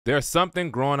There's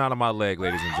something growing out of my leg,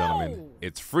 ladies and gentlemen.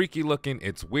 It's freaky looking.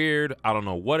 It's weird. I don't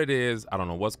know what it is. I don't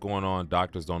know what's going on.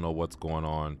 Doctors don't know what's going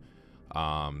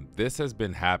on. This has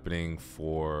been happening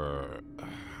for,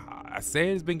 I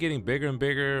say it's been getting bigger and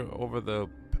bigger over the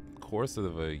course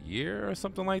of a year or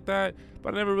something like that.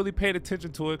 But I never really paid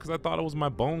attention to it because I thought it was my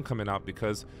bone coming out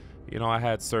because, you know, I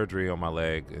had surgery on my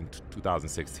leg in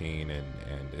 2016 and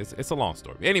it's a long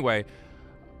story. Anyway,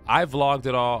 I vlogged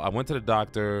it all. I went to the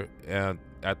doctor and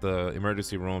at the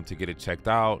emergency room to get it checked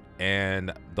out,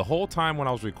 and the whole time when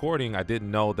I was recording, I didn't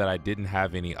know that I didn't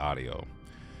have any audio.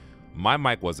 My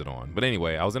mic wasn't on, but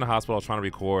anyway, I was in the hospital. I was trying to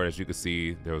record. As you can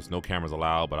see, there was no cameras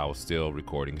allowed, but I was still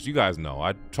recording because you guys know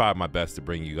I tried my best to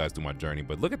bring you guys through my journey.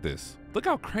 But look at this. Look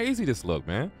how crazy this look,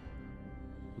 man.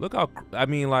 Look how, I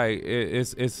mean, like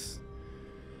it's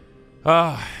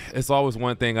always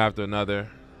one thing after another.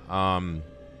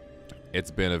 It's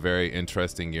been a very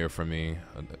interesting year for me.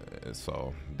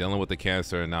 So dealing with the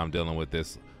cancer, and now I'm dealing with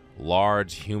this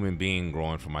large human being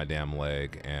growing from my damn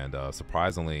leg. And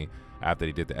surprisingly, after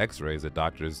he did the x-rays, the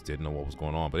doctors didn't know what was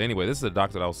going on. But anyway, this is a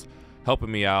doctor that was helping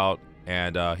me out,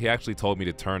 and he actually told me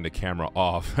to turn the camera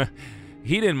off.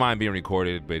 He didn't mind being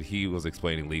recorded, but he was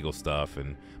explaining legal stuff.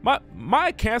 And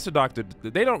my cancer doctor,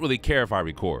 they don't really care if I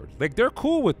record. Like, they're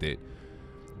cool with it.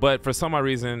 But for some odd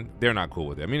reason, they're not cool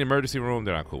with it. I mean, emergency room,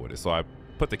 they're not cool with it. So I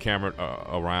put the camera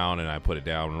around and I put it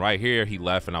down. And right here, he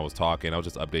left and I was talking. I was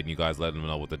just updating you guys, letting them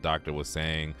know what the doctor was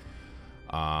saying.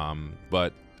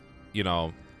 But, you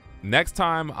know, next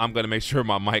time I'm going to make sure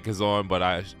my mic is on. But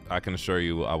I can assure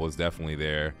you I was definitely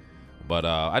there. But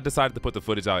I decided to put the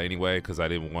footage out anyway because I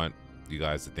didn't want you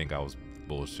guys to think I was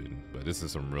bullshitting. But this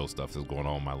is some real stuff that's going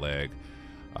on with my leg.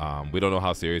 We don't know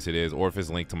how serious it is or if it's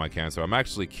linked to my cancer. I'm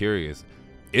actually curious.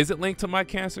 Is it linked to my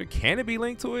cancer? Can it be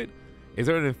linked to it? Is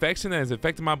there an infection that has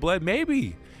affected my blood?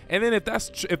 Maybe. And then if that's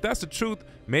the truth,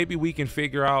 maybe we can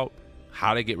figure out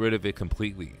how to get rid of it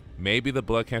completely. Maybe the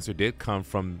blood cancer did come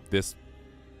from this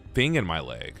thing in my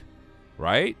leg,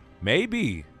 right?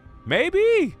 Maybe.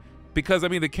 Because I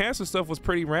mean, the cancer stuff was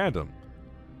pretty random.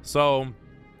 So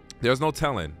there's no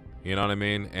telling, you know what I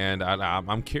mean? And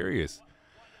I'm curious.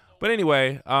 But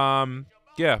anyway,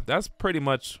 yeah, that's pretty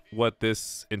much what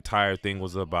this entire thing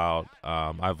was about.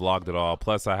 I vlogged it all.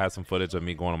 Plus, I had some footage of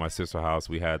me going to my sister's house.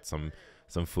 We had some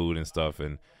food and stuff,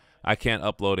 and I can't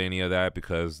upload any of that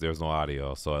because there's no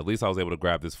audio. So at least I was able to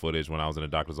grab this footage when I was in the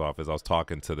doctor's office. I was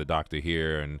talking to the doctor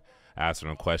here and asking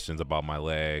him questions about my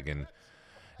leg, and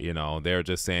you know, they're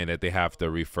just saying that they have to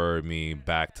refer me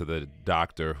back to the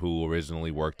doctor who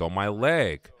originally worked on my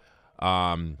leg.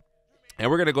 And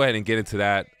we're gonna go ahead and get into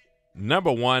that.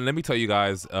 Number one, let me tell you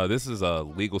guys, this is a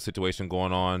legal situation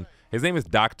going on. His name is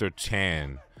Dr.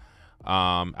 Chan,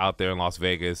 out there in Las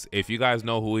Vegas. If you guys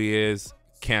know who he is,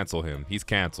 cancel him. He's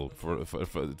canceled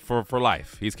for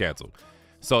life. He's canceled.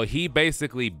 So he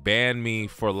basically banned me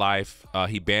for life.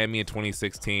 He banned me in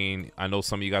 2016. I know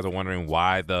some of you guys are wondering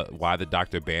why the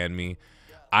doctor banned me.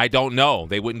 I don't know.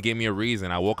 They wouldn't give me a reason.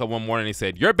 I woke up one morning and they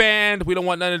said, "You're banned. We don't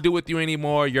want nothing to do with you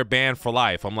anymore. You're banned for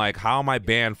life." I'm like, how am I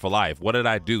banned for life? What did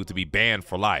I do to be banned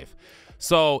for life?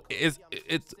 So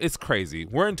it's crazy.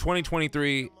 We're in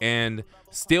 2023 and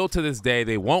still to this day,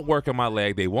 they won't work on my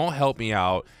leg. They won't help me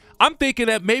out. I'm thinking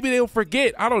that maybe they'll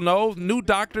forget. I don't know. New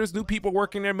doctors, new people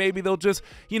working there. Maybe they'll just,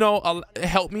 you know,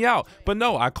 help me out. But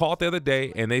no, I called the other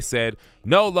day and they said,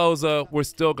 "No, LOZA,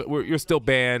 you're still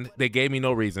banned." They gave me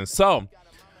no reason. So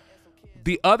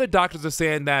the other doctors are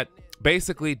saying that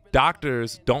basically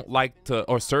doctors don't like to,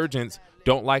 or surgeons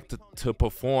don't like to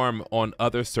perform on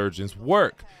other surgeons'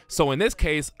 work. So in this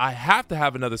case, I have to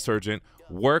have another surgeon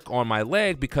work on my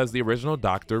leg because the original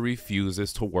doctor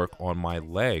refuses to work on my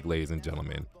leg, ladies and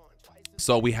gentlemen.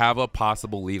 So we have a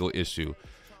possible legal issue.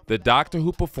 The doctor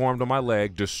who performed on my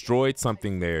leg destroyed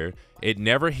something there. It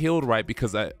never healed right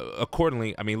because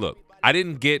accordingly, I mean, look, I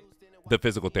didn't get the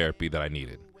physical therapy that I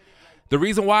needed. The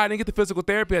reason why I didn't get the physical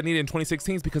therapy I needed in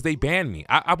 2016 is because they banned me.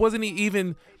 I wasn't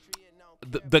even,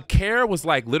 the care was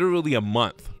like literally a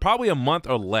month, probably a month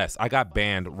or less. I got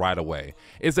banned right away.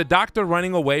 Is the doctor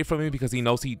running away from me because he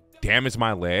knows he damaged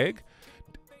my leg?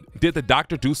 Did the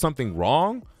doctor do something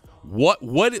wrong?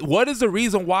 What is the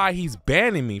reason why he's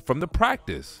banning me from the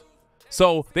practice?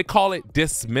 So they call it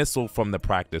dismissal from the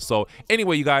practice. So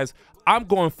anyway, you guys, I'm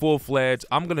going full-fledged.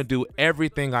 I'm going to do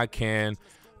everything I can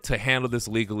to handle this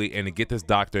legally and to get this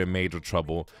doctor in major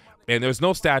trouble. And there's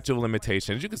no statute of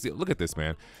limitations. You can see, look at this,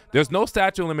 man. There's no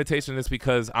statute of limitation. It's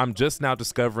because I'm just now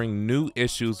discovering new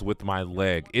issues with my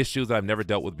leg, issues that I've never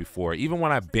dealt with before. Even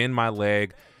when I bend my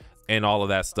leg and all of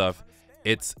that stuff,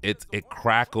 it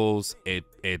crackles.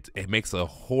 It makes a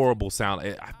horrible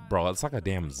sound. Bro, it's like a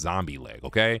damn zombie leg.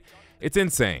 Okay, it's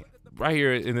insane. Right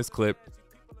here in this clip,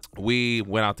 we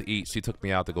went out to eat. She took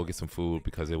me out to go get some food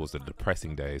because it was a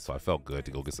depressing day, so I felt good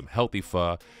to go get some healthy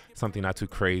pho, something not too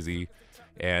crazy,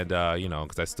 and you know,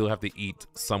 because I still have to eat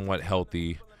somewhat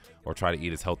healthy, or try to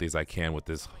eat as healthy as I can with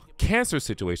this cancer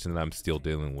situation that I'm still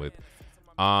dealing with.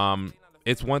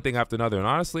 It's one thing after another, and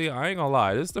honestly, I ain't gonna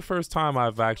lie, this is the first time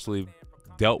I've actually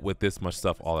dealt with this much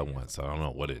stuff all at once. I don't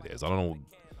know what it is. I don't know,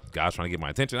 God's trying to get my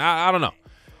attention. I don't know.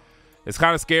 It's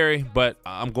kind of scary, but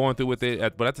I'm going through with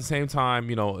it. But at the same time,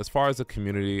 you know, as far as the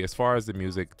community, as far as the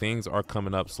music, things are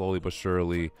coming up slowly but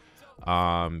surely.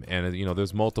 And you know,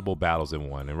 there's multiple battles in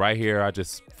one. And right here, I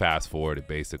just fast forwarded.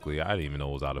 Basically, I didn't even know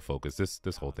it was out of focus.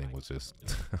 This whole thing was just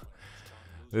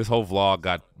this whole vlog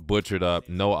got butchered up.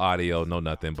 No audio, no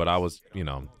nothing. But I was, you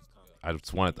know, I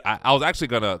just wanted. I was actually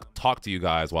gonna talk to you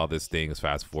guys while this thing is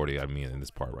fast forwarding. I mean, in this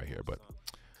part right here, but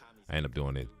I ended up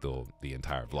doing it through the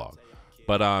entire vlog.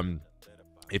 But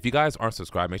if you guys aren't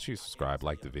subscribed, make sure you subscribe,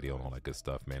 like the video, and all that good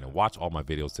stuff, man. And watch all my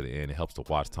videos to the end. It helps to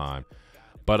watch time.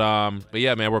 But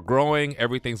yeah, man, we're growing.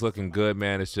 Everything's looking good,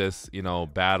 man. It's just, you know,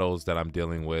 battles that I'm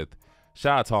dealing with.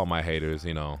 Shout out to all my haters.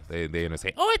 You know, they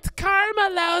say, oh, it's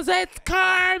karma, LOZA. It's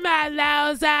karma,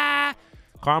 LOZA.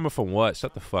 Karma from what?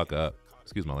 Shut the fuck up.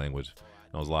 Excuse my language.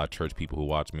 There's a lot of church people who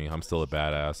watch me. I'm still a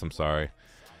badass. I'm sorry.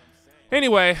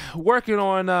 Anyway, working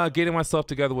on getting myself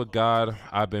together with God.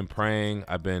 I've been praying.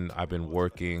 I've been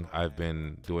working. I've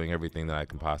been doing everything that I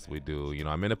can possibly do. You know,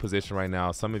 I'm in a position right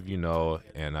now. Some of you know,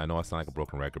 and I know I sound like a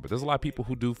broken record, but there's a lot of people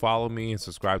who do follow me and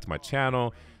subscribe to my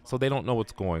channel, so they don't know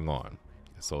what's going on.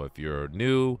 So if you're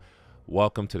new,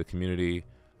 welcome to the community,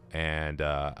 and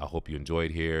I hope you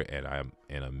enjoyed here. And I'm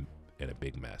in a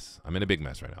big mess. I'm in a big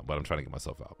mess right now, but I'm trying to get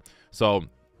myself out. So.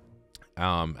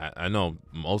 I know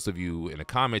most of you in the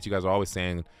comments, you guys are always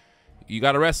saying, you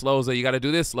got to rest, LOZA. You got to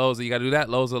do this, LOZA. You got to do that,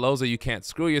 LOZA. LOZA, you can't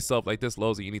screw yourself like this,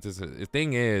 LOZA. You need to. The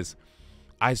thing is,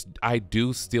 I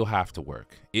do still have to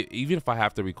work. Even if I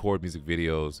have to record music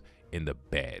videos in the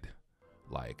bed,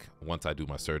 like once I do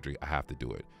my surgery, I have to do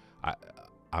it.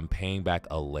 I'm paying back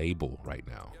a label right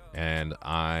now, and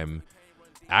I'm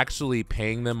actually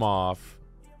paying them off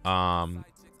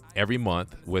every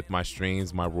month with my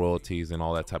streams, my royalties, and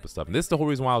all that type of stuff. And this is the whole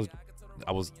reason why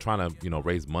I was trying to, you know,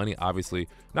 raise money. Obviously,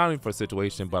 not only for a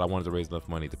situation, but I wanted to raise enough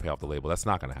money to pay off the label. That's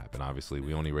not going to happen. Obviously,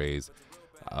 we only raise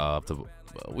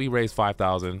we raised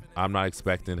 $5,000. I'm not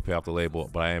expecting to pay off the label,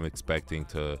 but I am expecting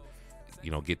to,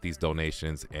 you know, get these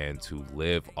donations and to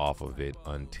live off of it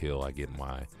until I get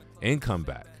my income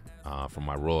back from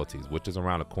my royalties, which is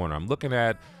around the corner. I'm looking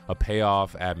at a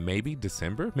payoff at maybe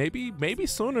December, maybe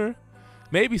sooner.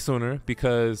 Maybe sooner,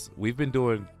 because we've been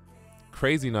doing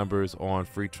crazy numbers on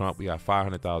Free Trump. We got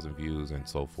 500,000 views and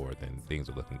so forth, and things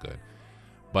are looking good.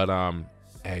 But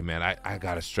hey, man, I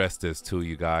gotta stress this to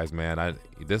you guys, man.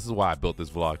 This is why I built this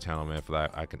vlog channel, man. For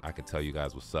that, I can tell you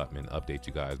guys what's up and update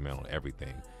you guys, man, on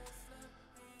everything.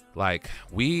 Like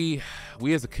we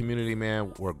as a community,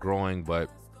 man, we're growing, but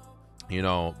you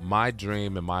know, my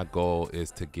dream and my goal is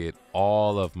to get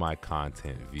all of my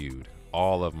content viewed,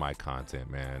 all of my content,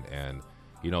 man. And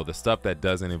you know, the stuff that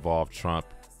doesn't involve Trump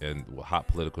and hot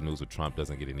political news with Trump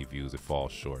doesn't get any views. It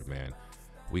falls short, man.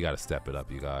 We got to step it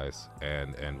up, you guys.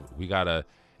 And we got to,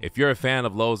 if you're a fan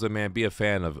of LOZA, man, be a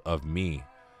fan of me,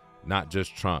 not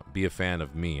just Trump. Be a fan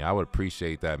of me. I would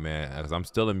appreciate that, man, because I'm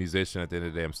still a musician at the end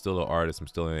of the day. I'm still an artist. I'm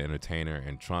still an entertainer,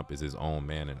 and Trump is his own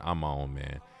man, and I'm my own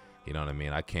man. You know what I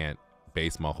mean? I can't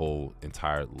base my whole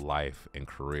entire life and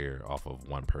career off of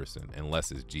one person unless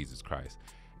it's Jesus Christ.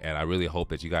 And I really hope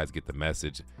that you guys get the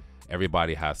message.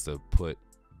 Everybody has to put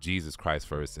Jesus Christ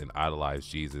first and idolize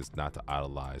Jesus, not to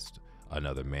idolize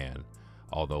another man.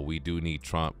 Although we do need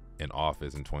Trump in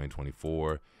office in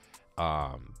 2024.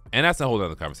 And that's a whole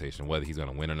other conversation, whether he's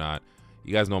going to win or not.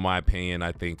 You guys know my opinion.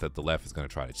 I think that the left is going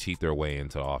to try to cheat their way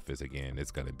into office again. It's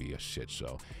going to be a shit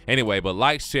show. Anyway, but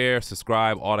like, share,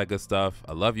 subscribe, all that good stuff.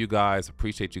 I love you guys.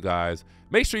 Appreciate you guys.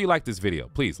 Make sure you like this video.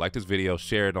 Please like this video,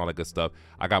 share it, and all that good stuff.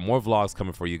 I got more vlogs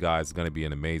coming for you guys. It's going to be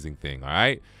an amazing thing. All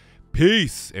right.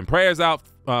 Peace and prayers out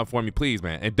for me, please,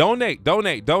 man. And donate.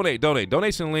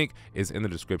 Donation link is in the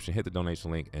description. Hit the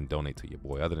donation link and donate to your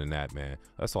boy. Other than that, man,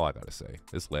 that's all I got to say.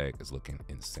 This leg is looking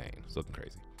insane. It's looking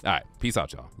crazy. All right. Peace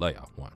out, y'all. Love y'all. One.